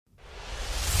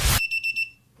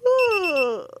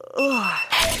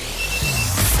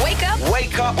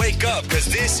Wake up, because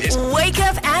this is Wake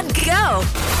Up and Go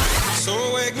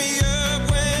So Wake Me Up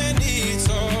When It's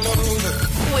All Over.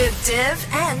 with Div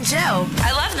and Joe.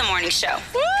 I love the morning show.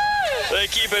 They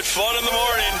keep it fun in the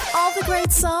morning. All the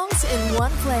great songs in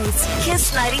one place.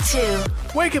 Kiss 92.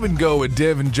 Wake up and go with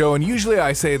Div and Joe, and usually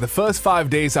I say the first 5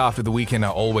 days after the weekend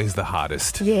are always the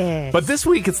hardest. Yes. But this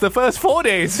week it's the first 4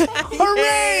 days.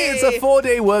 Hooray! It's a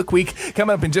 4-day work week.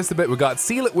 Coming up in just a bit, we got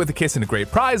Seal It with a Kiss and a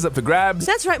great prize up for grabs.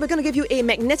 That's right, we're going to give you a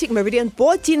magnetic meridian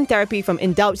board gene therapy from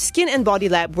Indulge Skin and Body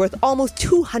Lab worth almost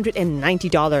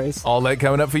 $290. All that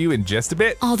coming up for you in just a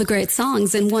bit. All the great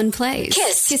songs in one place.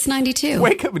 Kiss 92.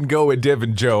 Wake up and go with Div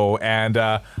and Joe, and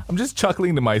I'm just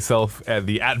chuckling to myself at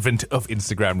the advent of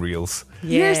Instagram Reels.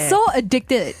 You're so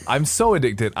addicted. I'm so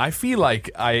addicted. I feel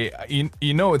like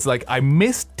it's like I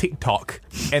missed TikTok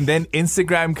and then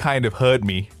Instagram kind of heard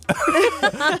me.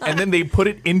 And then they put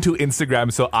it into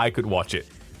Instagram so I could watch it.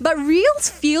 But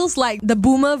Reels feels like the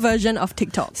boomer version of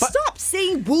TikTok. Stop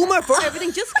saying boomer for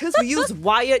everything just because we use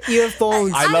wired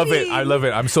earphones. I love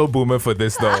it. I'm so boomer for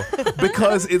this though.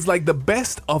 Because it's like the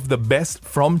best of the best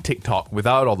from TikTok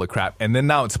without all the crap. And then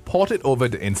now it's ported over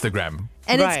to Instagram.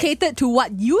 And Right. it's catered to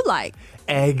what you like.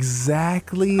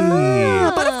 Exactly.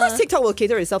 But of course, TikTok will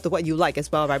cater itself to what you like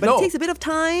as well, right? But No. it takes a bit of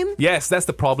time. Yes, that's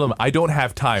the problem. I don't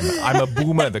have time. I'm a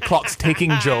boomer. The clock's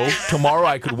ticking, Joe. Tomorrow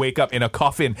I could wake up in a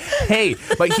coffin. Hey,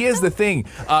 but here's the thing.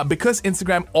 Because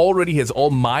Instagram already has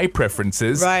all my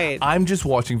preferences, Right. I'm just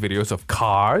watching videos of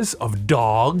cars, of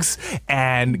dogs,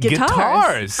 and Guitars.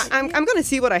 guitars. I'm going to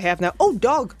see what I have now. Oh,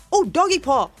 dog. Oh, doggy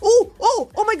paw.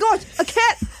 Oh my gosh. A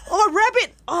cat. Oh, a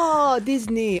rabbit. Oh,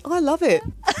 Disney. Oh, I love it.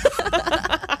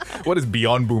 What is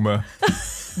beyond boomer?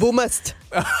 Boomist.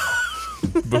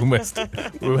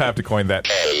 Boomist. We'll have to coin that.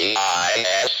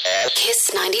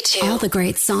 Kiss 92. All the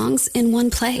great songs in one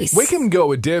place. Wake up and go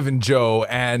with Div and Joe,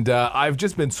 and I've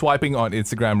just been swiping on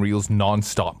Instagram Reels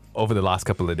non-stop over the last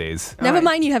couple of days. Never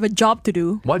mind, you have a job to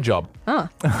do. What job?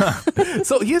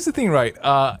 So here's the thing, right?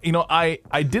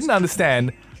 I didn't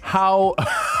understand how...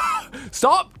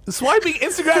 Stop swiping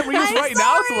Instagram Reels I'm right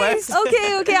now, sorry.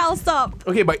 Celeste. Okay, I'll stop.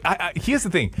 Okay, but here's the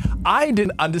thing. I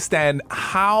didn't understand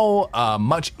how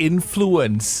much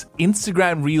influence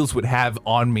Instagram Reels would have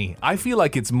on me. I feel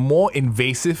like it's more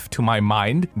invasive to my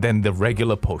mind than the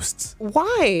regular posts.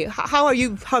 Why? How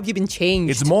have you been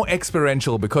changed? It's more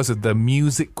experiential because of the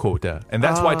music quota. And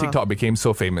that's why TikTok became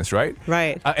so famous, right?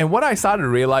 Right. And what I started to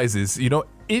realize is,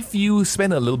 if you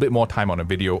spend a little bit more time on a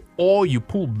video or you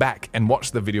pull back and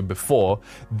watch the video before,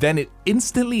 then it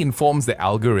instantly informs the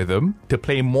algorithm to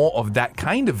play more of that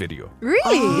kind of video.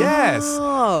 Really? Yes.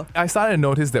 Oh. I started to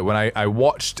notice that when I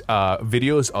watched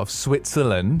videos of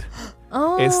Switzerland,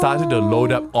 it started to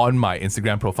load up on my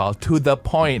Instagram profile to the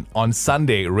point on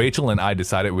Sunday, Rachel and I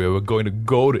decided we were going to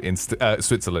go to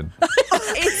Switzerland.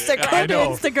 I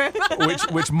know. Instagram.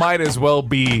 which might as well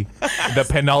be the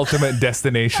penultimate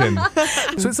destination.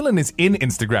 Switzerland is in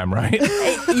Instagram, right?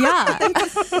 Yeah.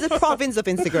 It's a province of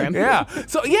Instagram. Yeah.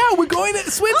 So yeah, we're going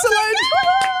to Switzerland.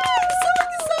 So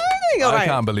exciting. All I right.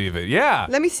 can't believe it. Yeah.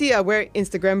 Let me see where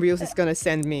Instagram Reels is going to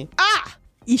send me.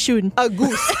 Yishun. A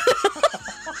goose.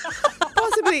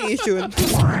 Possibly Yishun.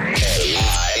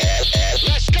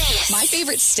 My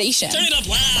favorite station. Turn it up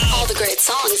loud. All the great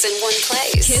songs in one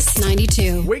place. Kiss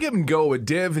 92. Wake up and go with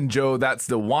Div and Joe. That's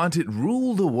the Wanted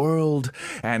Rule the World.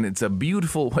 And it's a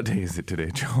beautiful... What day is it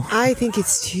today, Joe? I think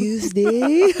it's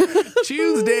Tuesday.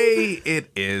 Tuesday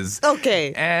it is.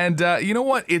 Okay. And you know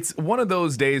what? It's one of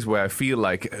those days where I feel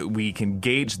like we can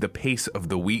gauge the pace of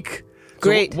the week. So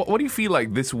Great. What do you feel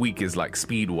like this week is like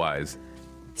speed-wise?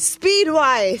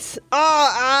 Speed-wise,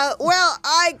 well,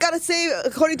 I gotta say,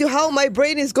 according to how my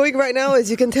brain is going right now, as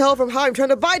you can tell from how I'm trying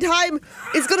to buy time,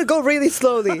 it's gonna go really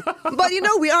slowly. But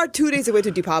we are 2 days away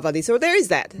to Deepavali, so there is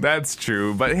that. That's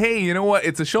true. But hey, you know what?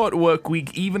 It's a short work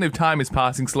week. Even if time is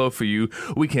passing slow for you,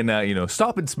 we can,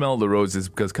 stop and smell the roses,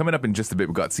 because coming up in just a bit,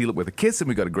 we got Seal It with a Kiss, and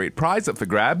we got a great prize up for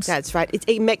grabs. That's right. It's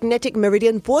a magnetic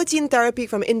meridian board gene therapy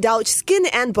from Indulge Skin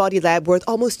and Body Lab worth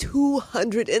almost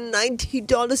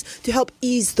 $290 to help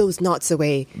ease those knots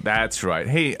away. That's right.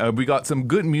 Hey, we got some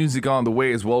good music on the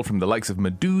way as well from the likes of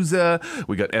Medusa.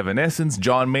 We got Evanescence,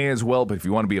 John May as well. But if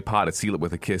you want to be a part of Seal It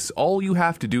with a Kiss, all you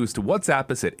have to do is to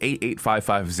WhatsApp us at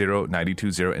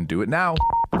 88550-920 and do it now.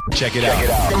 Check it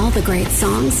out. All the great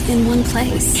songs in one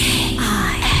place.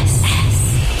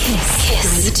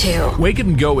 Kiss 92. Wake Up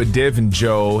and Go with Div and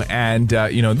Joe. And,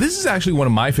 this is actually one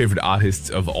of my favorite artists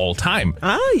of all time.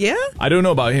 Oh, yeah? I don't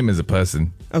know about him as a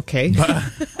person. Okay.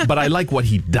 but I like what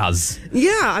he does.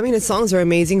 Yeah, I mean, his songs are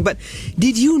amazing, but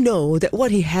did you know that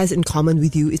what he has in common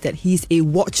with you is that he's a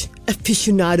watch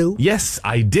aficionado? Yes,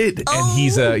 I did. And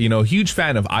he's a, huge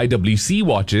fan of IWC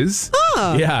watches.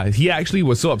 Yeah, he actually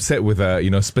was so upset with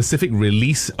a, specific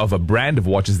release of a brand of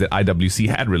watches that IWC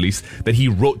had released that he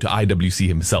wrote to IWC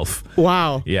himself.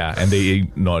 Wow. Yeah, and they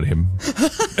ignored him.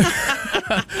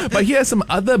 But here are some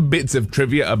other bits of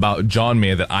trivia about John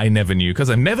Mayer that I never knew because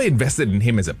I've never invested in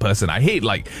him as a person. I hate,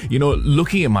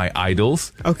 looking at my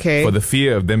idols. Okay. For the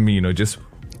fear of them, just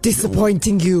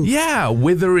disappointing you. Yeah,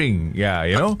 withering.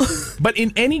 Yeah, But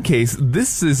in any case,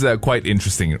 this is quite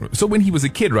interesting. So when he was a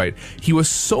kid, right, he was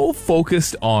so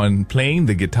focused on playing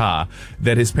the guitar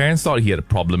that his parents thought he had a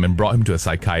problem and brought him to a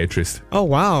psychiatrist. Oh,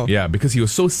 wow. Yeah, because he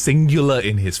was so singular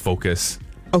in his focus.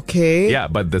 Okay. Yeah,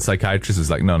 but the psychiatrist is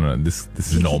like, no, this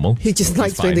is normal. He just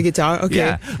likes playing the guitar. Okay.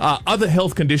 Yeah. Other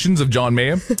health conditions of John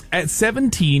Mayer. At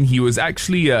 17, he was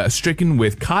actually stricken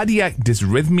with cardiac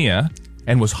dysrhythmia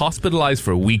and was hospitalized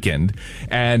for a weekend.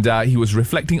 And he was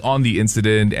reflecting on the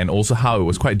incident and also how it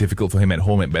was quite difficult for him at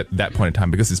home at that point in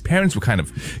time because his parents were kind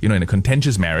of, in a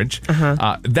contentious marriage.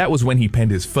 That was when he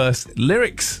penned his first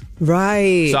lyrics.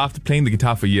 Right. So after playing the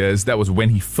guitar for years, that was when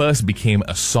he first became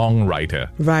a songwriter.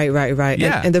 Right.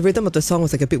 Yeah. And the rhythm of the song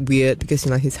was like a bit weird because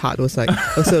his heart was like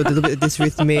also a little bit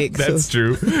dysrhythmic. That's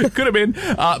true. Could have been.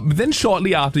 But then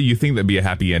shortly after, you think that'd be a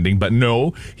happy ending, but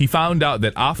no. He found out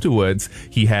that afterwards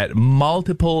he had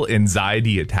multiple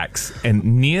anxiety attacks and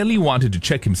nearly wanted to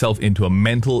check himself into a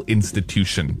mental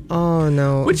institution. Oh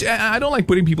no. Which I don't like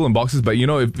putting people in boxes, but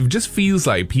it just feels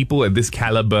like people at this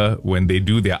caliber, when they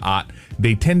do their art,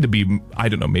 they tend to be, I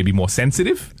don't know, maybe more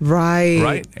sensitive.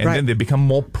 Right. And then they become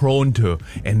more prone to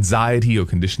anxiety or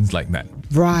conditions like that.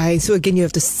 Right. So again, you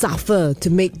have to suffer to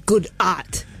make good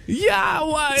art. Yeah,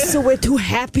 why? So we're too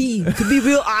happy to be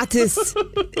real artists.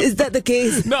 Is that the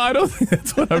case? No, I don't think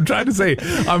that's what I'm trying to say.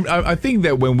 I think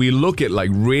that when we look at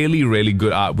really, really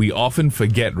good art, we often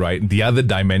forget, right, the other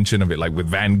dimension of it, like with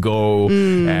Van Gogh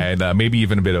and maybe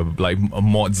even a bit of like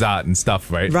Mozart and stuff,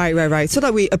 right? Right. So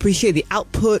that we appreciate the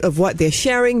output of what they're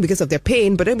sharing because of their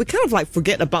pain, but then we kind of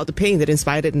forget about the pain that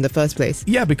inspired it in the first place.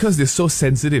 Yeah, because they're so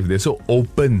sensitive, they're so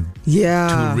open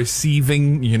to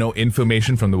receiving,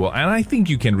 information from the world. And I think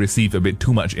you can receive a bit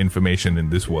too much information in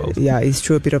this world. Yeah, it's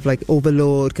true. A bit of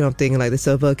overload kind of thing, like the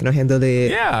server cannot handle it.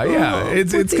 Yeah.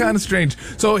 It's kind of strange.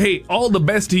 So, hey, all the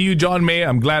best to you, John Mayer.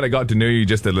 I'm glad I got to know you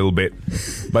just a little bit.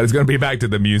 But it's going to be back to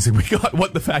the music. We got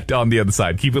What the Fact on the other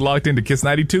side. Keep it locked into Kiss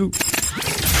 92. Wake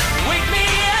me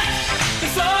up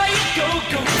before you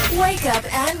go. Wake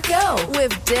up and go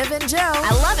with Div and Joe.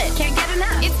 I love it. Can't get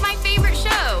enough. It's my favorite show.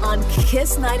 On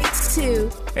Kiss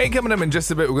 92. Hey, coming up in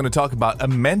just a bit, we're going to talk about a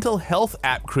mental health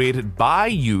app created by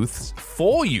youths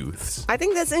for youths. I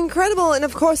think that's incredible. And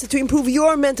of course, to improve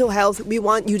your mental health, we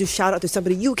want you to shout out to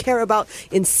somebody you care about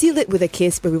and seal it with a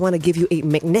kiss. But we want to give you a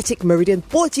magnetic meridian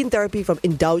protein therapy from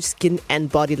Indulge Skin and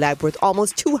Body Lab worth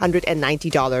almost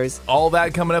 $290. All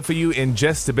that coming up for you in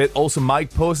just a bit. Also,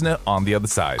 Mike Posner on the other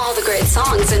side. All the great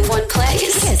songs in one place.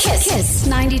 Kiss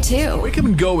 92. We come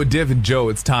and go with Div and Joe.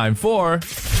 It's time for...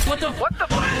 What the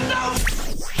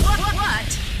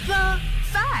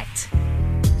Fact.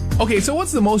 Okay, so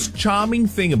what's the most charming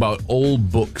thing about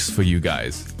old books for you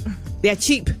guys? They're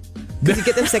cheap. Because you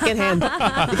get them secondhand.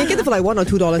 You can get them for like $1 or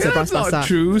 $2 at Bras That's not Basah.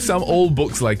 true. Some old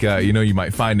books, like, you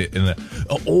might find it in an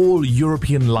old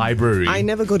European library. I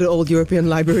never go to old European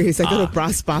libraries. I go to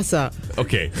Bras Basah.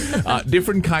 Okay.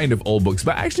 Different kind of old books,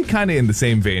 but actually kind of in the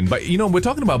same vein. But, we're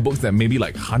talking about books that may be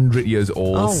like 100 years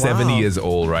old, 70 years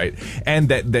old, right? And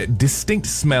that distinct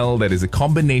smell that is a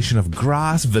combination of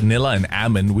grass, vanilla, and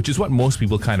almond, which is what most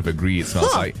people kind of agree it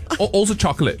smells like. Also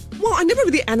chocolate. Well, I never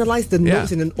really analyzed the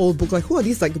notes in an old book. Like, who are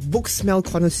these book smell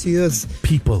connoisseurs?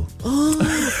 People.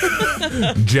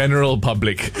 General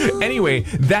public. Anyway,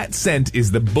 that scent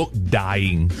is the book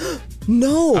dying.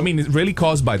 No. I mean, it's really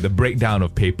caused by the breakdown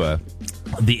of paper.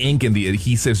 The ink and the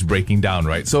adhesives breaking down,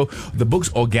 right? So the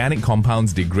book's organic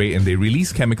compounds degrade and they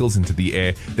release chemicals into the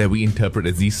air that we interpret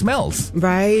as these smells.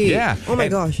 Right. Yeah. Oh my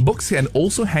And gosh. Books can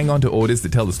also hang on to odors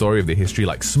that tell the story of their history,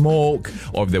 like smoke,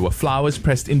 or if there were flowers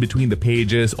pressed in between the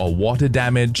pages, or water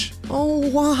damage. Oh,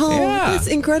 wow. Yeah. That's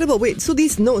incredible. Wait, so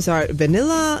these notes are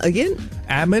vanilla again?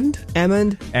 Almond.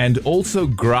 And also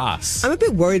grass. I'm a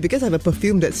bit worried because I have a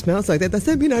perfume that smells like that. Does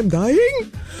that mean I'm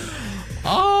dying?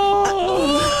 Oh,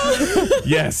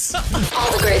 Yes.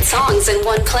 All the great songs in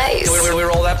one place. Can we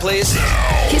roll that, please?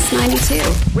 Kiss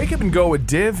 92. Wake Up and Go with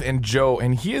Div and Jo,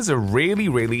 and here's a really,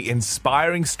 really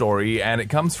inspiring story, and it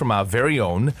comes from our very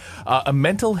own, a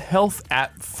mental health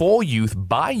app for youth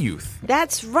by youth.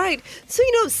 That's right. So,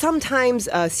 sometimes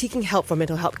seeking help for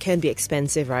mental health can be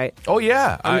expensive, right? Oh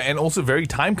yeah, and also very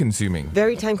time-consuming.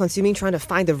 Very time-consuming, trying to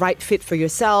find the right fit for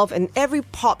yourself. And every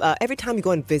time you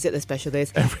go and visit a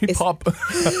specialist...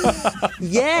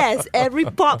 Yes, every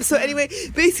pop. So anyway,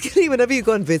 basically, whenever you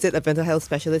go and visit a mental health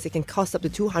specialist, it can cost up to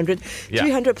 $200,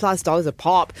 $300+ a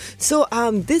pop. So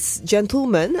this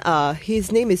gentleman,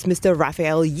 his name is Mr.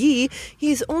 Raphael Yee.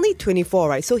 He's only 24,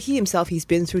 right? So he's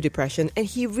been through depression, and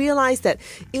he realized that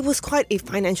it was quite a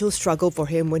financial struggle for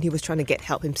him when he was trying to get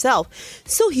help himself.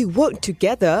 So he worked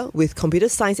together with computer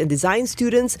science and design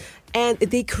students, and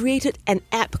they created an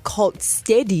app called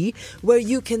Steady, where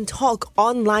you can talk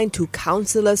online to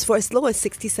counselors for as low as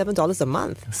 $67 a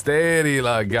month. Steady,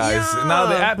 guys. Yeah. Now,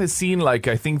 the app has seen, I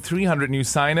think 300 new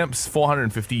signups,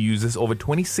 450 users, over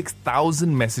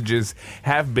 26,000 messages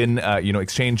have been,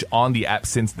 exchanged on the app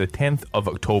since the 10th of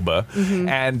October. Mm-hmm.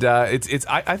 And I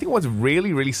think what's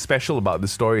really, really special about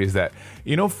this story is that,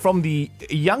 from the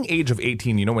young age of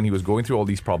 18, when he was going through all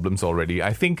these problems already,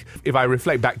 I think if I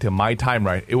reflect back to my time,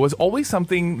 right, it was always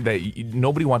something that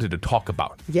nobody wanted to talk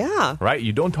about. Yeah. Right?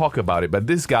 You don't talk about it. But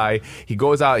this guy, he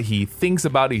goes out, he thinks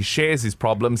about it, he shares his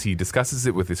problems, he discusses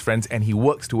it with his friends, and he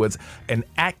works towards an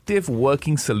active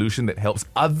working solution that helps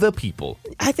other people.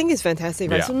 I think it's fantastic,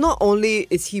 right? Yeah. So not only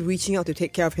is he reaching out to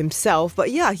take care of himself, but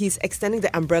he's extending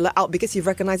the umbrella out because he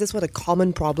recognizes what a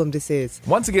common problem this is.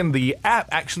 Once again, the app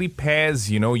actually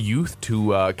pairs, youth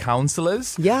to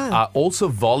counselors. Yeah. Also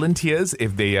volunteers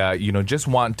if they, just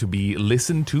want to be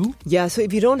listened to. Yeah, so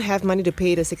if you don't have money to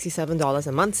pay the $67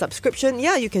 a month subscription,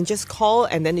 you can just call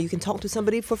and then you can talk to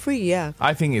somebody for free, yeah.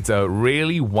 I think it's a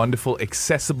really wonderful,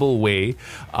 accessible way,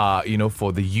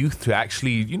 for the youth to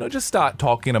actually, just start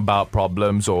talking about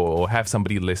problems or have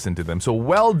somebody listen to them. So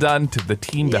well done to the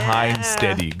team behind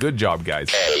Steady. Good job, guys.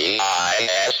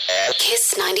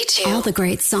 Kiss 92. All the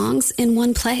great songs in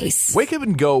one place. Wake Up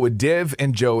and Go with Div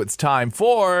and Jo. It's time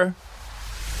for...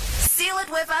 Seal it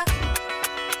with a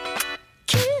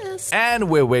kiss. And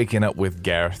we're waking up with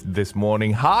Gareth this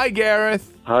morning. Hi,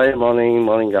 Gareth. Hi,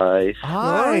 morning guys.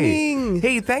 Hi. Morning.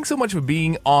 Hey, thanks so much for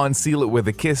being on Seal It With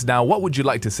a Kiss. Now, what would you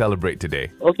like to celebrate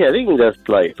today? Okay, I think there's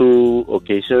two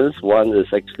occasions. One is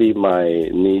actually my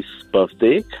niece's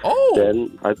birthday. Oh.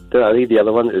 Then I think the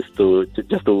other one is to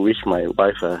wish my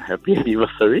wife a happy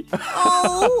anniversary.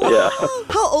 Oh. Yeah.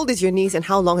 How old is your niece and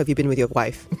how long have you been with your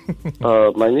wife?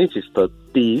 My niece is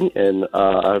 13 and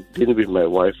I've been with my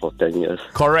wife for 10 years.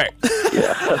 Correct.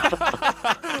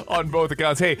 Yeah. On both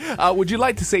accounts. Hey, would you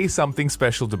like to say something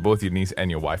special to both your niece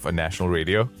and your wife on national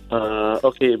radio?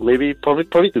 Okay, maybe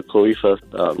probably to Chloe first.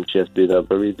 She has been a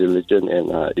very diligent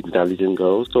and intelligent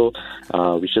girl, so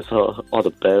wishes her all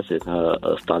the best in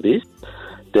her studies.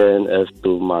 Then as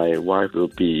to my wife will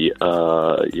be,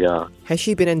 Has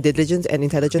she been a diligent and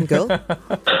intelligent girl?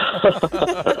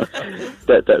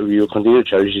 that we will continue to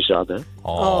cherish each other.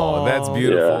 Oh, that's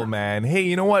beautiful, Yeah. man. Hey,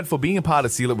 you know what? For being a part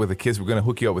of Seal It With a Kiss, we're going to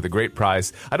hook you up with a great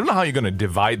prize. I don't know how you're going to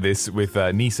divide this with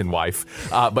niece and wife,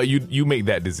 but you make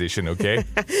that decision, okay?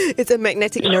 It's a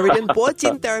magnetic iridium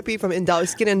gene therapy from Endowed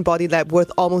Skin and Body Lab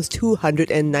worth almost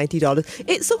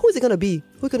 $290. So who's it going to be?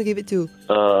 Who's going to give it to?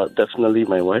 Definitely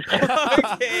my wife.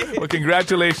 Well,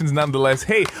 congratulations nonetheless.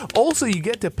 Hey, also you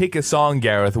get to pick a song,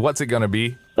 Gareth. What's it going to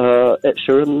be? Ed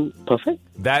Sheeran, Perfect.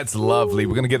 That's lovely.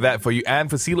 We're going to get that for you. And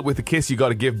for Seal It With a Kiss, you got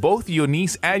to give both your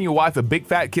niece and your wife a big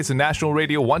fat kiss on national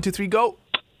radio. 1, 2, 3, go.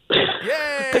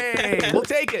 Yay! We'll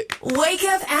take it. Wake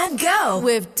up and go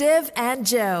with Div and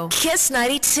Jo. Kiss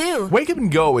 92. Wake Up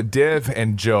and Go with Div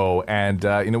and Jo. And,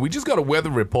 we just got a weather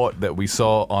report that we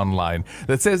saw online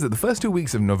that says that the first 2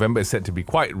 weeks of November is set to be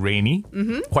quite rainy,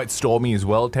 quite stormy as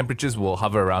well. Temperatures will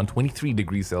hover around 23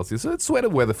 degrees Celsius. So it's sweater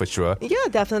weather for sure. Yeah,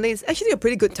 definitely. It's actually a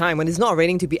pretty good time when it's not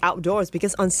raining to be outdoors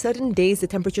because on certain days the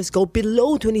temperatures go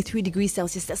below 23 degrees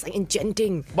Celsius. That's like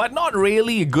enchanting. But not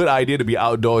really a good idea to be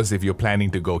outdoors if you're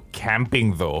planning to go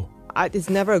camping, though. It's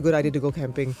never a good idea to go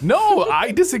camping. No,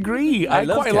 I disagree. I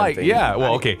love quite like. camping. Yeah,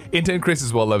 well, okay. Intern Chris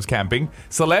as well loves camping.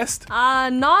 Celeste?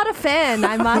 Not a fan,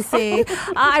 I must say.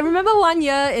 I remember one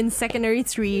year in secondary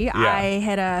 3, I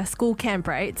had a school camp,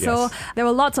 right? So Yes. there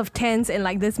were lots of tents in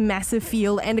like this massive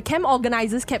field, and the camp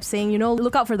organizers kept saying,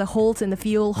 look out for the holes in the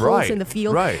field, holes in the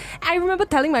field. Right. I remember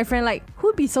telling my friend, like,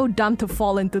 who'd be so dumb to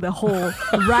fall into the hole,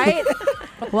 right?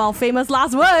 Well, famous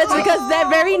last words, because that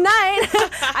very night,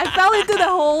 I fell into the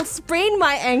hole, sprained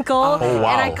my ankle, Oh, wow.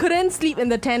 and I couldn't sleep in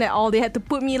the tent at all. They had to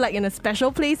put me like in a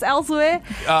special place elsewhere.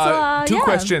 Two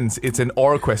questions. It's an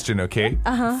or question, okay?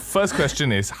 First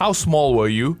question is, how small were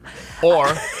you? Or,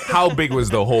 how big was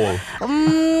the hole?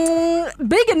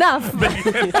 Big enough. But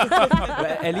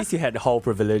at least you had hall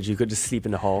privilege. You could just sleep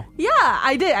in the hall. Yeah,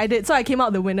 I did. So I came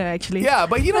out the winner, actually. Yeah,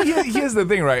 but here's the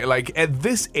thing, right? Like, at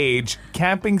this age,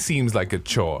 camping seems like a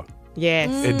chore.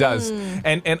 Yes. It does.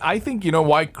 And I think,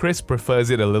 why Chris prefers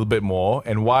it a little bit more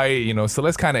and why,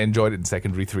 Celeste kind of enjoyed it in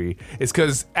secondary 3 is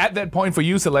because at that point for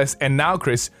you, Celeste, and now,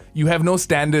 Chris, you have no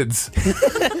standards.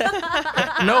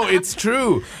 No, it's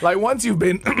true. Like, once you've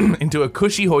been into a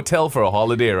cushy hotel for a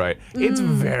holiday, right, it's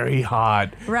very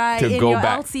hard Right, to in go your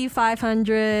back. LC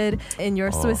 500, in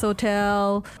your Swiss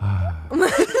hotel.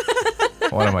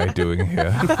 What am I doing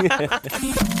here?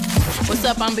 What's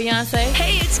up? I'm Beyonce.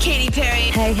 Hey, it's Katy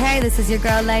Perry. Hey, this is your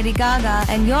girl Lady Gaga,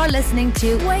 and you're listening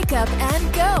to Wake up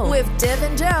and go with Div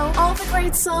and Joe. All the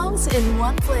great songs in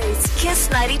one place. Kiss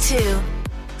 92.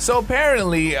 So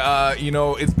apparently,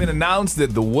 it's been announced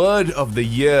that the word of the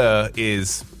year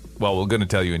is... Well, we're going to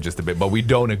tell you in just a bit, but we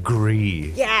don't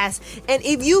agree. Yes. And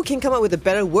if you can come up with a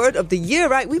better word of the year,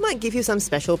 right, we might give you some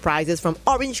special prizes from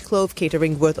Orange Clove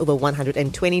Catering worth over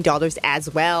 $120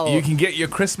 as well. You can get your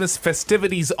Christmas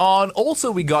festivities on.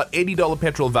 Also, we got $80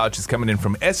 petrol vouchers coming in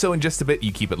from Esso in just a bit.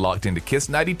 You keep it locked into Kiss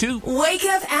 92. Wake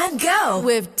up and go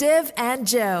with Div and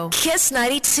Joe. Kiss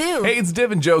 92. Hey, it's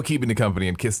Div and Joe keeping the company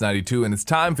in Kiss 92, and it's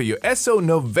time for your Esso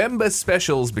November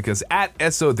specials because at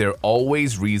Esso, there are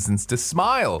always reasons to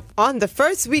smile. On the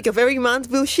first week of every month,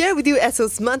 we'll share with you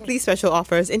Esso's monthly special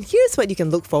offers, and here's what you can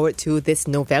look forward to this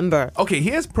November. Okay,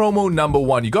 here's promo number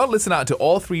 1. You got to listen out to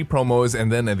all 3 promos,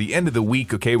 and then at the end of the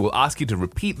week, okay, we'll ask you to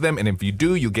repeat them, and if you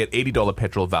do, you'll get $80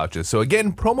 petrol vouchers. So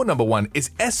again, promo number 1 is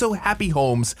Esso Happy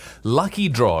Homes Lucky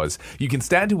Draws. You can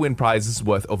stand to win prizes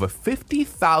worth over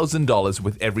 $50,000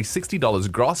 with every $60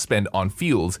 gross spend on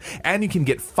fuels, and you can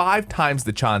get 5 times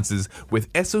the chances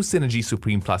with Esso Synergy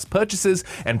Supreme Plus purchases,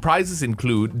 and prizes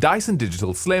include Dyson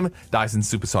Digital Slim, Dyson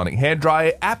Supersonic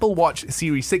Hairdryer, Apple Watch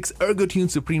Series 6, ErgoTune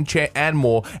Supreme Chair, and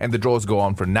more. And the draws go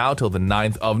on from now till the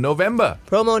 9th of November.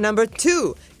 Promo number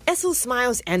 2, Esso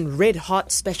Smiles and Red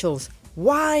Hot Specials.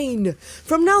 Wine.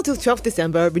 From now till 12th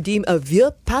December, redeem a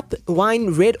Vieux Pape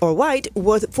wine, red or white,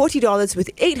 worth $40 with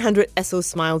 800 Esso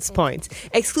Smiles points.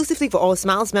 Exclusively for all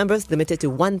Smiles members, limited to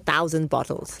 1,000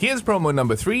 bottles. Here's promo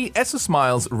number 3, Esso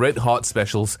Smiles Red Hot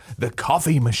Specials, the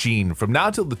coffee machine. From now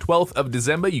till the 12th of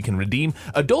December, you can redeem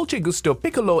a Dolce Gusto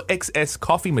Piccolo XS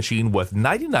coffee machine worth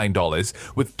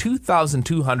 $99 with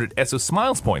 2,200 Esso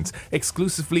Smiles points.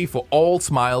 Exclusively for all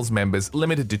Smiles members,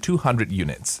 limited to 200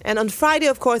 units. And on Friday,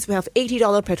 of course, we have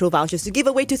 $80 petrol vouchers to give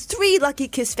away to 3 lucky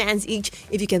Kiss fans each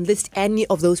if you can list any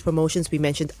of those promotions we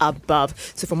mentioned above.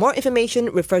 So for more information,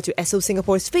 refer to Esso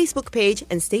Singapore's Facebook page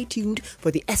and stay tuned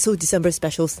for the Esso December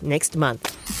specials next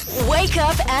month. Wake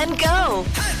up and go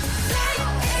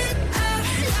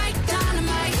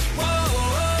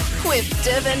with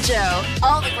Div and Joe.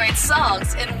 All the great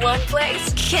songs in one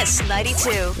place. Kiss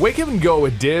 92. Wake up and go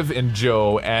with Div and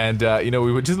Joe, and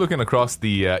we were just looking across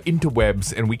the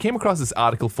interwebs, and we came across this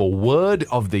article for Word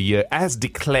of the Year as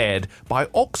declared by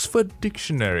Oxford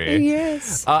Dictionary.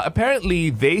 Yes. Apparently,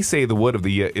 they say the word of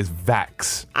the year is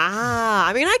vax.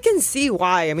 I mean, I can see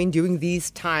why. I mean, during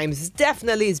these times,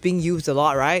 definitely it's being used a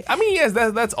lot, right? I mean, yes,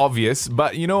 that's obvious,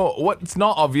 but what's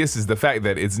not obvious is the fact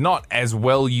that it's not as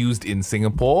well used in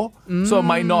Singapore, so it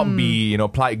might not be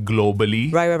applied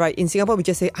globally. Right. In Singapore, we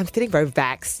just say, I'm feeling very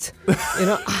vaxxed.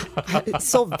 It's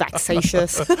so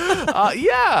vexatious.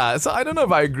 Yeah, so I don't know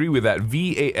if I agree with that.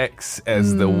 VAX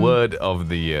as the word of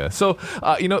the year. So,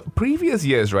 previous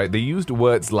years, right, they used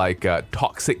words like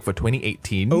toxic for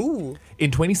 2018. Ooh. In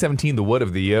 2017, the word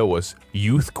of the year was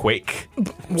youthquake.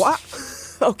 What?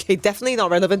 Okay, definitely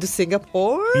not relevant to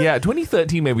Singapore. Yeah,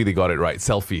 2013, maybe they got it right.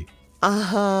 Selfie.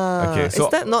 Okay, so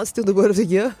is that not still the word of the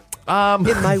year?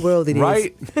 In my world, it is.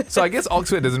 Right? So I guess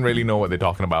Oxford doesn't really know what they're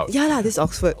talking about. Yeah, this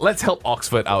Oxford. Let's help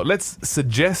Oxford out. Let's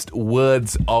suggest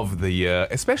words of the year,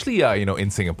 especially,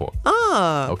 in Singapore.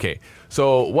 Okay,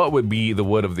 so what would be the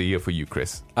word of the year for you,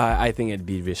 Chris? I think it'd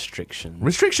be restriction.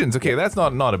 Restrictions. Okay, that's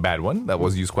not a bad one. That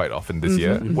was used quite often this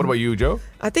year. What about you, Joe?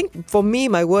 I think for me,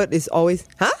 my word is always,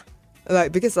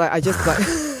 because I just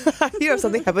I hear of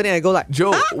something happening and I go like,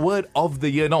 Joe, word of the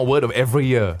year, not word of every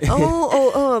year.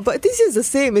 But this is the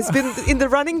same. It's been in the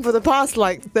running for the past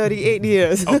 38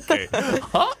 years. Okay.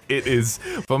 It is.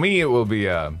 For me, it will be,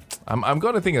 I'm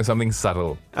going to think of something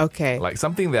subtle. Okay. Like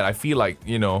something that I feel like,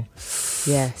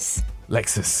 Yes.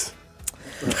 Lexus.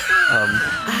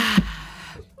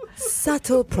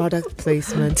 Subtle product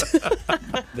placement.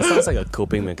 This sounds like a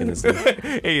coping mechanism.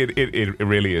 Hey, it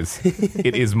really is.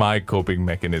 It is my coping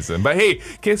mechanism. But hey,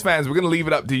 Kiss fans, we're going to leave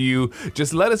it up to you.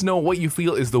 Just let us know what you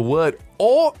feel is the word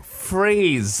or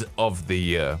phrase of the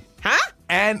year. Huh?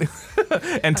 And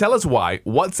tell us why.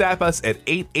 WhatsApp us at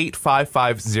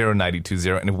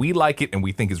 88550920. And if we like it and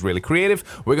we think it's really creative,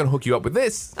 we're going to hook you up with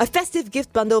this. A festive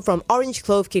gift bundle from Orange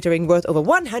Clove Catering worth over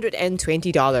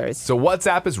 $120. So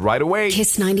WhatsApp is right away.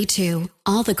 Kiss 92.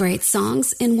 All the great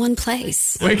songs in one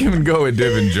place. Wake up and go with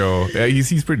Div Jo.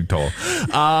 He's pretty tall.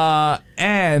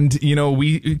 And, you know,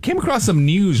 we came across some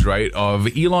news, right, of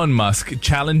Elon Musk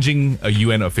challenging a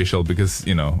UN official because,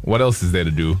 you know, what else is there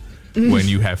to do when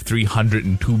you have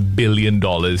 $302 billion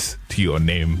to your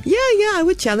name? Yeah, I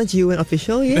would challenge you, an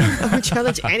official. Yeah, I would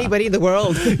challenge anybody in the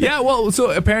world. Yeah, well,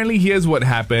 so apparently here's what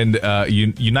happened.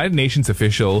 United Nations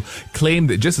official claimed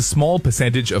that just a small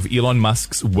percentage of Elon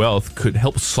Musk's wealth could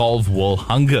help solve world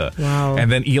hunger. Wow. And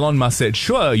then Elon Musk said,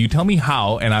 sure, you tell me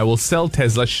how, and I will sell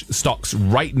Tesla stocks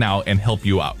right now and help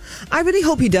you out. I really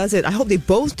hope he does it. I hope they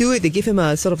both do it. They give him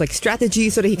a sort of like strategy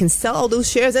so that he can sell all those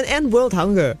shares and end world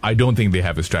hunger. I don't think they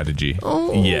have a strategy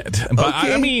yet. But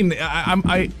okay. I mean,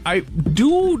 I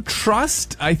do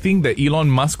trust, I think that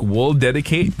Elon Musk will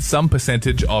dedicate some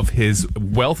percentage of his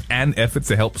wealth and efforts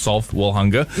to help solve world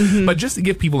hunger. But just to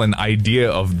give people an idea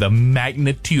of the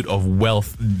magnitude of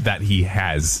wealth that he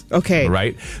has. Okay.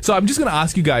 Right? So I'm just going to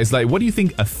ask you guys, like, what do you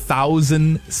think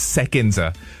 1,000 seconds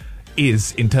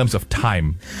is in terms of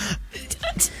time?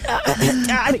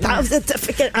 Okay, I'll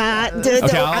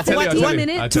tell you. 1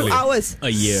 minute? 2 hours. A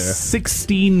year.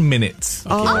 16 minutes.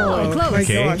 Oh, close. my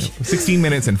Okay, gosh. 16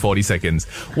 minutes and 40 seconds.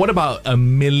 What about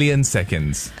 1,000,000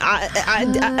 seconds?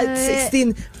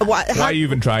 16. Why are you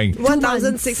even trying?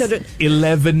 1,600.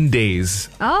 11 days.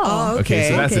 Oh. Okay,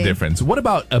 so that's the Okay. difference. What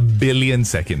about 1,000,000,000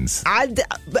 seconds?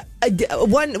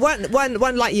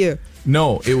 One light year.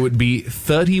 No, it would be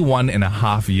 31 and a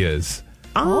half years.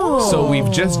 Oh. So we've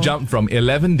just jumped from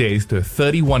 11 days to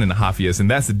 31 and a half years.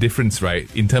 And that's the difference, right,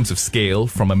 in terms of scale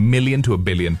from 1,000,000 to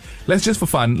 1,000,000,000. Let's just for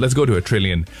fun, let's go to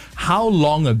 1,000,000,000,000. How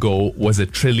long ago was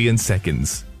 1,000,000,000,000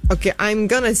 seconds? Okay, I'm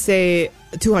gonna say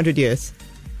 200 years.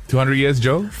 200 years,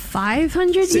 Joe?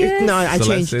 500 years? No, I Celeste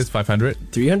changed. is 500?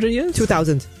 300 years?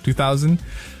 2,000. 2,000?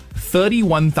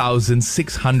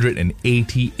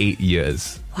 31,688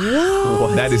 years.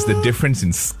 Wow. That is the difference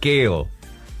in scale.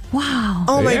 Wow.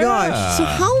 Oh my Yeah. gosh. So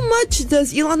how much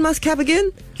does Elon Musk have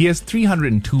again? He has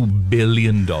 $302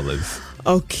 billion.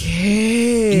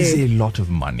 Okay. Is a lot of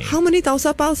money. How many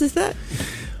tausapaos is that?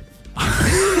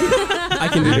 I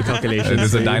can do the calculations.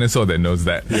 There's for a you. dinosaur that knows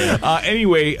that.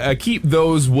 Anyway, keep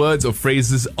those words or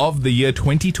phrases of the year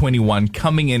 2021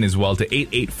 coming in as well to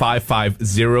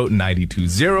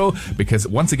 88550920 because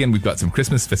once again we've got some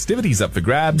Christmas festivities up for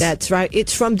grabs. That's right.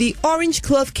 It's from the Orange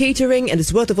Clove Catering and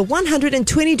it's worth over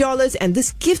 $120. And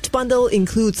this gift bundle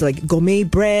includes like gourmet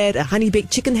bread, a honey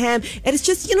baked chicken ham, and it's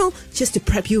just, just to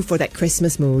prep you for that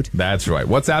Christmas mood. That's right.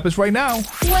 WhatsApp is right now.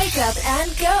 Wake up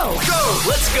and go. Go,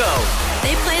 let's go.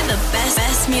 They play the best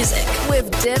music. With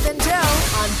Div and Joe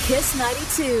on Kiss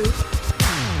 92.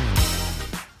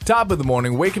 Top of the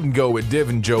morning, wake up and go with Div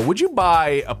and Joe. Would you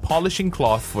buy a polishing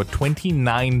cloth for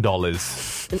 $29?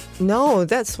 No,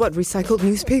 that's what recycled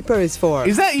newspaper is for.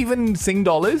 Is that even Sing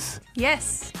dollars?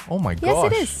 Yes. Oh my Yes,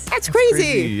 gosh. it is. That's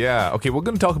crazy. Yeah. Okay, we're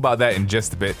going to talk about that in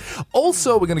just a bit.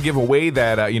 Also, we're going to give away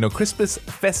that, Christmas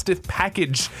festive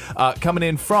package coming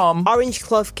in from Orange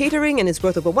Clove Catering and it's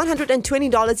worth over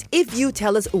 $120 if you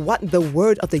tell us what the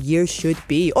word of the year should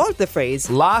be or the phrase.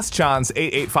 Last Chance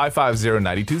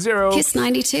 88550920. Kiss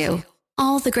 92.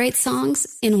 All the great songs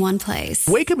in one place.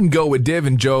 Wake up and go with Div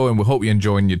and Joe, and we hope you're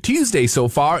enjoying your Tuesday so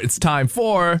far. It's time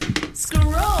for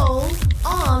Scroll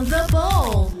on the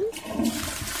bowl.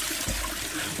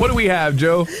 what do we have,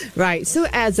 Joe? Right, so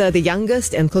as the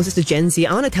youngest and closest to Gen Z,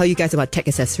 I want to tell you guys about tech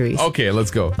accessories. Okay, let's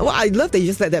go. Well, I love that you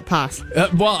just let that pass.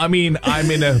 Well, I mean,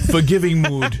 I'm in a forgiving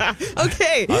mood.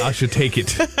 Okay. I should take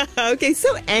it. Okay,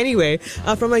 so anyway,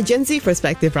 from a Gen Z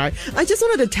perspective, right, I just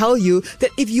wanted to tell you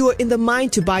that if you are in the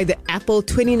mind to buy the Apple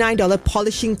 $29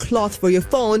 polishing cloth for your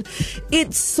phone,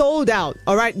 it's sold out,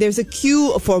 all right? There's a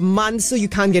queue for months, so you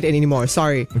can't get it anymore.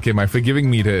 Sorry. Okay, my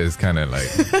forgiving meter is kind of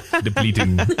like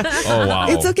depleting. Oh, wow.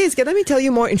 It's okay, Skid. Let me tell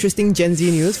you more interesting Gen Z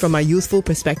news from my youthful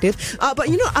perspective. But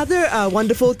other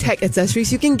wonderful tech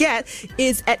accessories you can get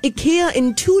is at IKEA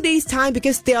in 2 days' time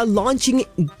because they are launching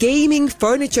gaming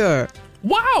furniture.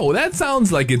 Wow, that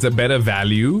sounds like it's a better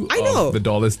value I know. of the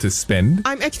dollars to spend.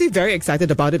 I'm actually very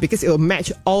excited about it because it will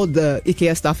match all the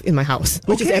IKEA stuff in my house,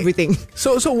 which is Okay. everything.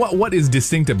 So what is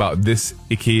distinct about this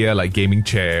IKEA like gaming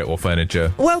chair or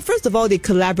furniture? Well, first of all, they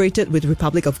collaborated with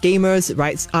Republic of Gamers,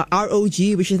 right?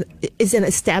 ROG, which is an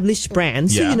established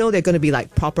brand. So, Yeah. you know, they're going to be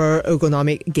like proper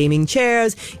ergonomic gaming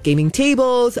chairs, gaming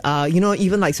tables,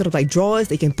 even like sort of like drawers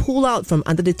they can pull out from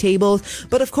under the tables.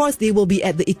 But of course, they will be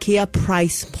at the IKEA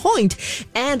price point.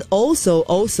 And also,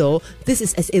 this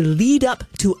is as a lead up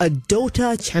to a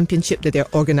Dota championship that they're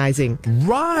organizing.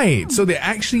 Right. So they're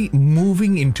actually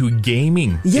moving into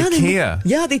gaming. IKEA.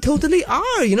 They totally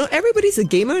are. You know, everybody's a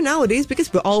gamer nowadays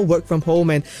because we all work from home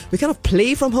and we kind of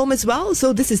play from home as well.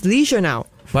 So this is leisure now.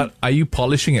 But are you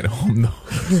polishing at home though?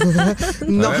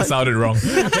 No, that sounded wrong.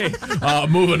 Hey,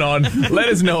 moving on. Let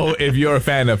us know if you're a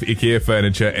fan of IKEA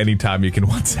furniture. Anytime you can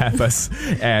WhatsApp us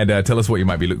and tell us what you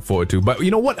might be looking forward to. But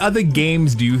you know, what other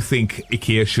games do you think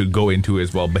IKEA should go into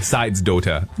as well besides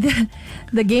Dota?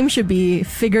 The game should be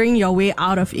figuring your way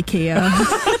out of IKEA.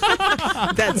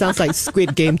 That sounds like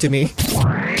Squid Game to me.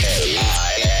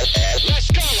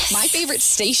 My favorite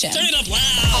station. Turn it up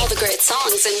loud. All the great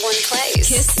songs in one place.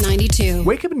 Kiss 92.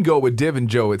 Wake up and go with Div and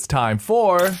Joe. It's time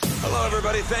for... Hello,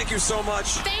 everybody. Thank you so much.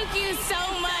 Thank you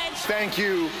so much. Thank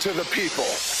you to the people.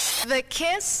 The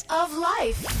Kiss of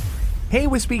Life. Hey,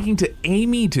 we're speaking to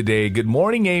Amy today. Good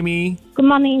morning, Amy. Good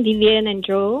morning, Vivian and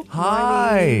Joe.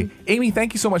 Hi. Amy,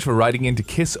 thank you so much for writing into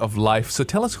Kiss of Life. So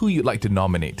tell us who you'd like to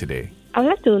nominate today. I would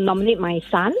like to nominate my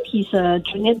son. He's a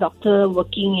junior doctor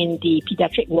working in the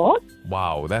pediatric ward.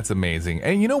 Wow, that's amazing.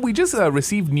 And you know, we just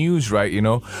received news, right,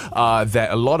 that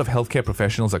a lot of healthcare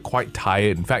professionals are quite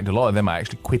tired. In fact, a lot of them are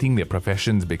actually quitting their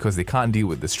professions because they can't deal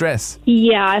with the stress.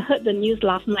 Yeah, I heard the news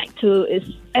last night too. It's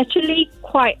actually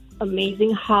quite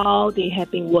amazing how they have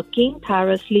been working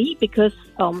tirelessly because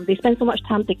they spend so much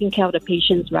time taking care of the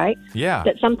patients, right? Yeah.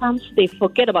 That sometimes they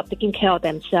forget about taking care of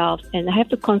themselves. And I have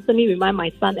to constantly remind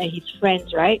my son and his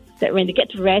friends, right, that when they get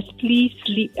to rest, please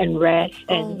sleep and rest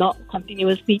and not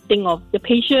continuously think of the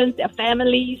patients, their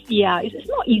families. Yeah, it's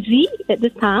not easy at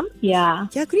this time. Yeah.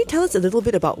 Yeah, could you tell us a little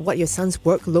bit about what your son's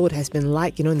workload has been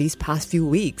like, in these past few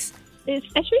weeks? It's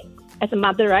actually, as a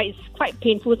mother, right, it's quite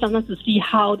painful sometimes to see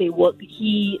how they work.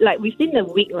 Within the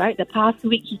week, right, the past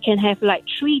week, he can have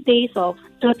 3 days of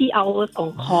 30 hours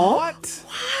on call. What?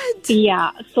 Yeah,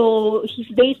 so his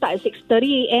day starts at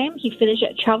 6:30 a.m., he finishes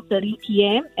at 12:30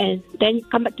 p.m., and then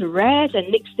come back to rest,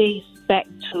 and next day is back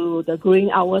to the growing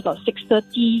hours of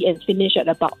 6:30 and finish at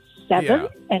about 7. Yeah.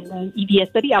 And then if he has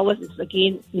 30 hours, it's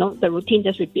again, the routine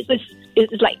just repeats. So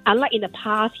it's like, unlike in the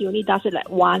past, he only does it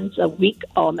once a week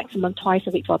or maximum twice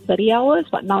a week for 30 hours,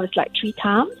 but now it's 3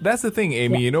 times. That's the thing,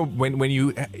 Amy. When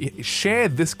you share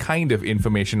this kind of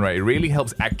information, right, it really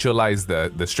helps actualize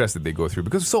the stress that they go through.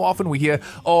 Because so often we hear,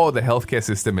 the healthcare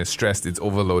system is stressed, it's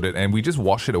overloaded, and we just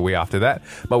wash it away after that.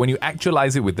 But when you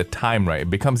actualize it with the time, right, it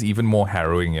becomes even more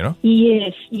harrowing,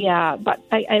 Yes, yeah. But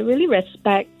I really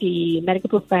respect the medical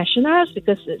professionals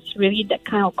because it's really that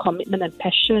kind of commitment and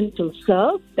passion to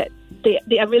serve that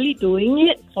they are really doing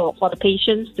it for the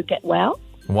patients to get well.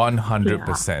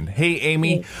 100%. Hey,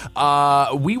 Amy,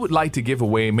 we would like to give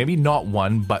away maybe not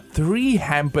one, but 3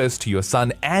 hampers to your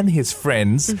son and his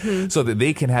friends so that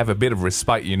they can have a bit of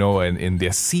respite, in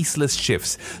their ceaseless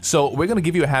shifts. So we're going to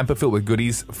give you a hamper filled with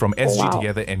goodies from SG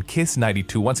Together and Kiss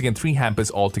 92. Once again, 3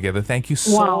 hampers all together. Thank you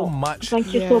so much.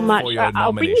 Thank you so much. For your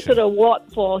I'll bring it to the ward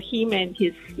for him and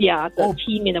his, the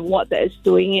team in the ward that is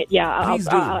doing it. Yeah, I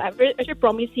actually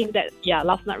promised him that,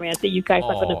 last night when I said you guys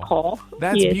are going to call.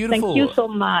 That's beautiful. Thank you so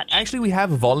much. Actually, we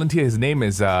have a volunteer. His name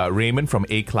is Raymond from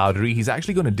A Cloudery. He's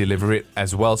actually going to deliver it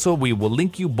as well. So we will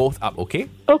link you both up, okay?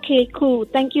 Okay, cool.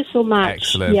 Thank you so much.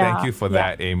 Excellent. Thank you for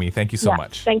that, Amy. Thank you so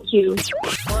much. Thank you.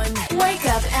 Wake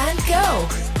up and go.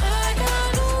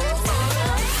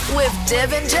 With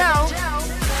Div and Joe.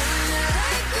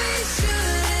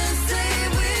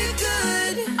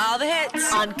 All the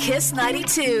hits on Kiss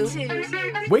 92.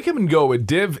 Wake up and go with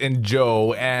Div and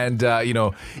Joe. And,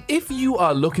 if you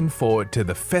are looking forward to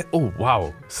the oh,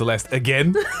 wow, Celeste,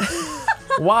 again?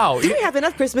 Wow. Do we have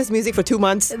enough Christmas music for 2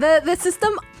 months? The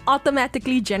system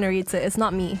automatically generates it. It's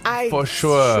not me. For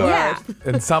sure. Yeah.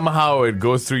 And somehow it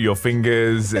goes through your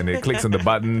fingers and it clicks on the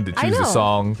button to choose the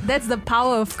song. That's the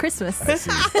power of Christmas.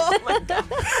 Oh my God.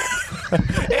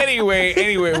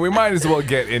 Anyway, we might as well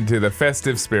get into the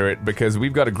festive spirit because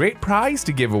we've got a great prize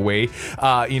to give away.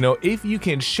 If you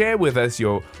can share with us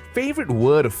your favorite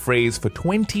word or phrase for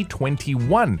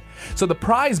 2021. So the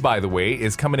prize, by the way,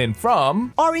 is coming in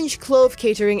from Orange Clove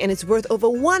Catering, and it's worth over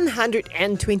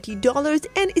 $120,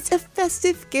 and it's a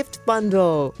festive gift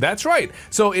bundle. That's right.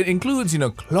 So it includes,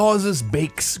 Claus's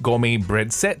Bakes gourmet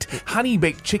bread set, honey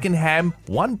baked chicken ham,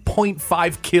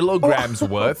 1.5 kilograms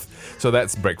worth. So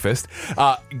that's breakfast.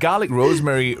 Garlic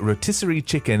rosemary rotisserie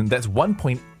chicken, that's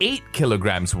 1.8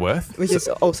 kilograms worth. Which is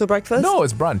also breakfast? No,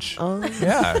 it's brunch. Oh.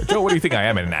 Yeah. Joe, what do you think I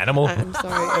am, an animal? I'm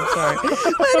sorry.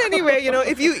 But anyway,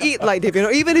 if you eat like Div,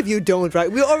 even if you don't,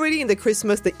 right? We're already in the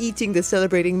Christmas, the eating, the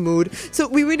celebrating mood. So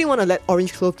we really want to let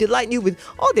Orange Clove delight you with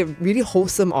all their really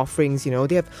wholesome offerings.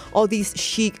 They have all these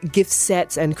chic gift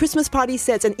sets and Christmas party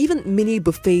sets and even mini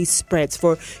buffet spreads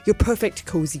for your perfect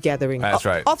cozy gathering. That's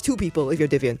right. Of 2 people if you're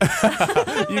Divian.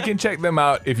 You can check them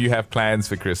out if you have plans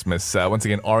for Christmas. Once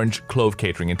again, Orange Clove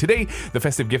Catering. And today, the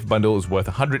festive gift bundle is worth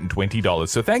 $120.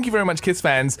 So thank you very much, Kiss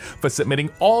fans, for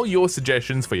submitting all your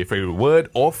suggestions for your favorite word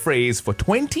or phrase for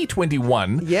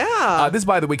 2021. Yeah. This,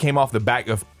 by the way, came off the back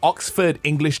of Oxford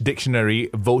English Dictionary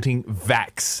voting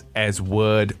vax as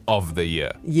word of the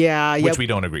year. Yeah. Which we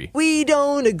don't agree. We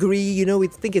don't agree. We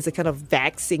think it's a kind of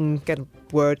vaxing kind of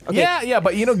word. Okay. Yeah,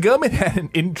 but Gurman had an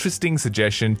interesting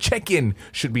suggestion. Check-in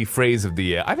should be phrase of the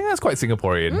year. I think that's quite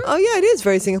Singaporean. Oh yeah, it is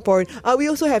very Singaporean. We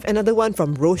also have another one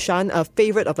from Roshan, a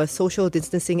favorite of our social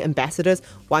distancing ambassadors.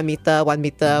 1 meter, 1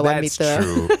 meter, 1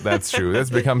 meter. That's true. That's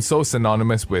become so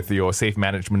synonymous with your safe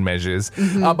management measures.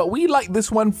 But we like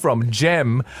this one from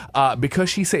Jem because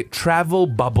she said travel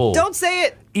bubble. Don't say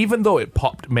it. Even though it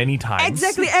popped many times.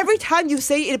 Exactly. Every time you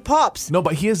say it pops. No,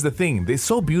 but here's the thing. They're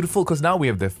so beautiful because now we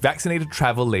have the vaccinated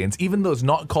travel lanes. Even though it's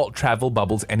not called travel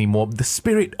bubbles anymore, the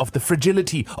spirit of the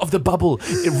fragility of the bubble,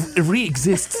 it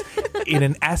re-exists in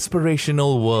an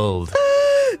aspirational world.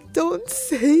 Don't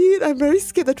say it. I'm very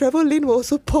scared the travel lane will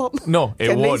also pop. No, it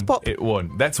Can lanes won't. pop? It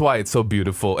won't. That's why it's so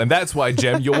beautiful. And that's why,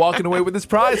 Jem, you're walking away with this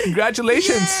prize.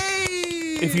 Congratulations. Yay!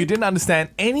 If you didn't understand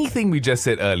anything we just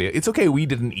said earlier, it's okay. We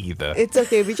didn't either. It's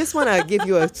okay. We just want to give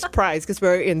you a prize because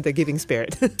we're in the giving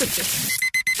spirit.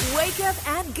 Wake up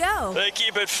and go They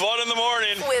keep it fun in the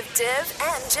morning. with Div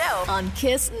and Joe on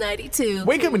Kiss 92.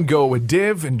 Wake up and go with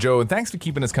Div and Joe. And thanks for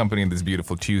keeping us company on this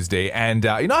beautiful Tuesday. And,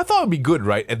 I thought it would be good,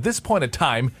 right, at this point of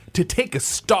time, to take a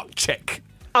stock check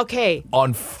Okay.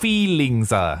 on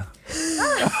feelings. Wow.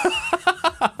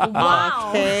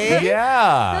 Okay.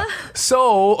 Yeah.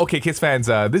 So, okay, Kiss fans,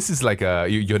 this is like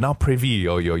you're now privy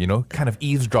or you're, kind of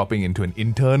eavesdropping into an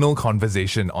internal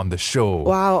conversation on the show.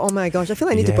 Wow. Oh my gosh. I feel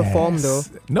I need to perform though.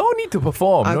 No need to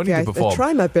perform. No need to I perform.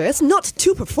 try my best not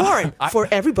to perform for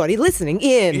everybody listening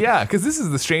in. Yeah, because this is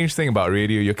the strange thing about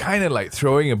radio. You're kind of like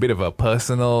throwing a bit of a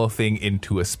personal thing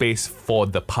into a space for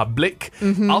the public.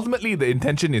 Ultimately, the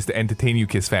intention is to entertain you,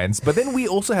 Kiss fans. But then we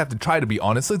also have to try to be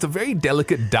honest. So it's a very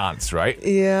delicate dance, right?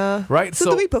 Yeah. Right?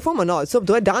 So do we perform or not? So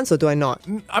do I dance or do I not?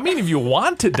 I mean, if you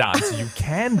want to dance, you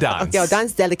can dance. Okay, I'll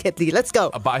dance delicately. Let's go.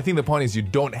 But I think the point is you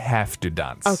don't have to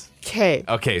dance. Okay.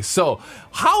 Okay, so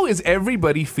how is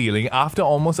everybody feeling after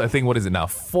almost, I think, what is it now,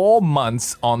 4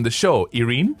 months on the show?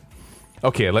 Irene?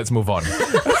 Okay, let's move on.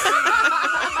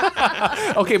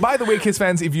 Okay, by the way, Kiss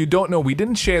fans, if you don't know, we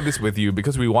didn't share this with you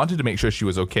because we wanted to make sure she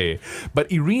was okay.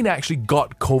 But Irene actually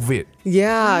got COVID.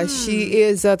 Yeah, she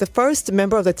is the first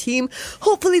member of the team,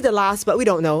 hopefully the last, but we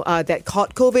don't know, that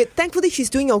caught COVID. Thankfully, she's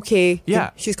doing okay.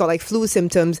 Yeah. She's got like flu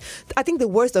symptoms. I think the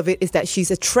worst of it is that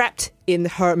she's trapped in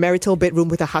her marital bedroom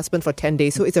with her husband for 10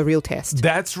 days, so it's a real test.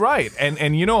 That's right. And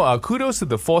kudos to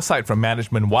the foresight from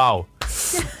management. Wow.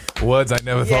 Words I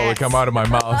never thought would come out of my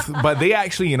mouth. But they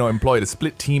actually, employed a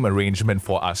split team arrangement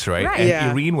for us, right? Right. And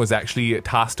Yeah. Irene was actually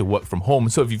tasked to work from home.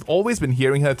 So if you've always been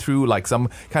hearing her through like some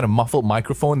kind of muffled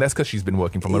microphone, that's because she's been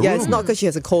working from a room. Yeah, it's not because she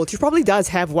has a cold. She probably does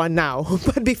have one now.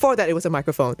 But before that, it was a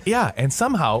microphone. Yeah, and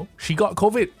somehow she got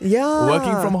COVID. Yeah.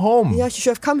 Working from home. Yeah, she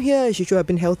should have come here. She should have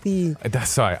been healthy.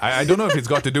 That's right. I don't know if it's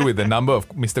got to do with the number of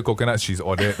Mr. Coconuts she's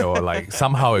ordered or like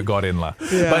somehow it got in.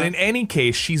 Yeah. But in any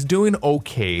case, she's doing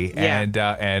okay.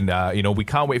 Yeah. And we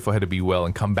can't wait for her to be well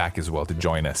and come back as well to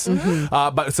join us.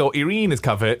 But so Irene is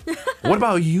covered. What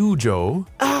about you, Joe?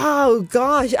 Oh,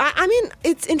 gosh. I mean,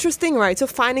 it's interesting, right? So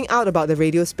finding out about the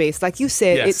radio space, like you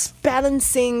said, Yes. it's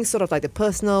balancing sort of like the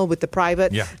personal with the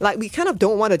private. Yeah. Like we kind of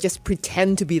don't want to just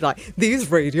pretend to be like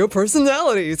these radio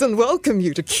personalities and welcome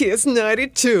you to Kiss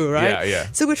 92, right? Yeah, yeah.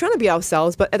 So we're trying to be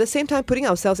ourselves, but at the same time putting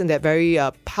ourselves in that very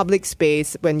public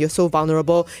space when you're so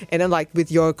vulnerable and then like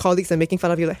with your colleagues and making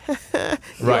fun of you like,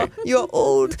 Right. you're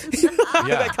old.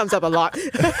 That comes up a lot.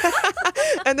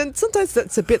 And then sometimes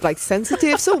that's a bit like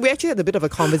sensitive. So we actually had a bit of a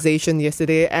conversation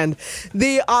yesterday and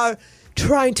they are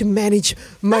trying to manage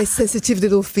my sensitive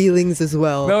little feelings as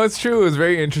well. No, it's true. It's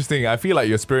very interesting. I feel like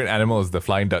your spirit animal is the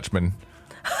Flying Dutchman.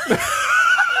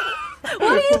 What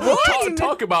are you doing?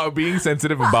 Talk about being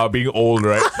sensitive about being old,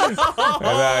 right? And then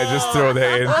I just throw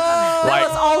that in. That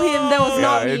was all him. That was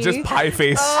not me. It's just pie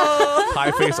face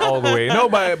all the way. No,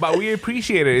 but we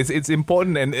appreciate it. It's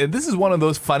important, and this is one of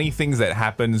those funny things that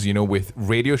happens, with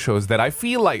radio shows that I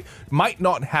feel like might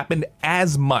not happen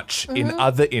as much in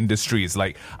other industries.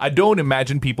 Like, I don't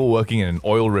imagine people working in an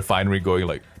oil refinery going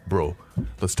like, "Bro,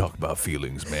 let's talk about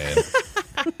feelings, man."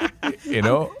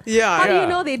 Yeah. How do you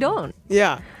know they don't?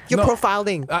 Yeah. You're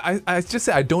profiling. I just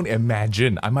say I don't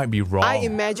imagine. I might be wrong. I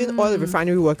imagine oil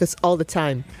refinery workers all the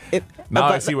time. Now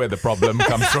I see where the problem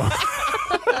comes from.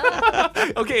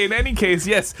 Okay, in any case,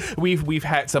 yes, we've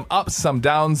had some ups, some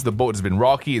downs. The boat has been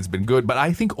rocky, it's been good, but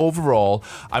I think overall,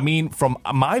 from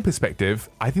my perspective,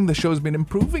 I think the show's been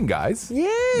improving, guys. Yay!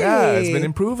 Yeah, it's been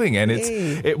improving, and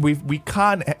we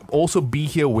can't also be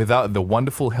here without the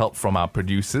wonderful help from our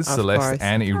producers, Of Celeste course.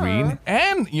 and Irene,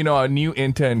 and our new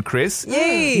intern Chris.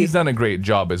 Yay! He's done a great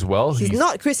job as well. He's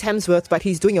not Chris Hemsworth, but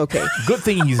he's doing okay. Good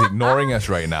thing he's ignoring us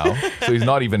right now, so he's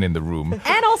not even in the room.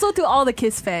 And also to all the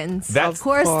Kiss fans That's-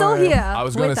 who are still here. I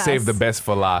was going to with save us. the best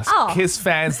for last. Oh. Kiss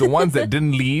fans, the ones that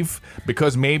didn't leave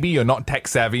because maybe you're not tech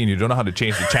savvy and you don't know how to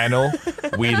change the channel,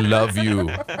 we love you.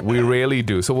 We really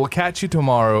do. So we'll catch you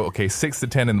tomorrow, 6 to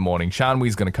 10 in the morning.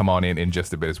 Shanwi's going to come on in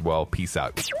just a bit as well. Peace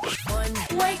out.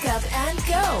 Wake up and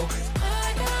go.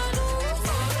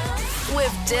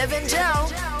 With Div and Joe.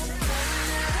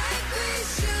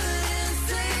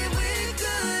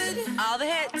 All the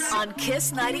hits on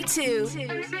Kiss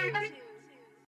 92.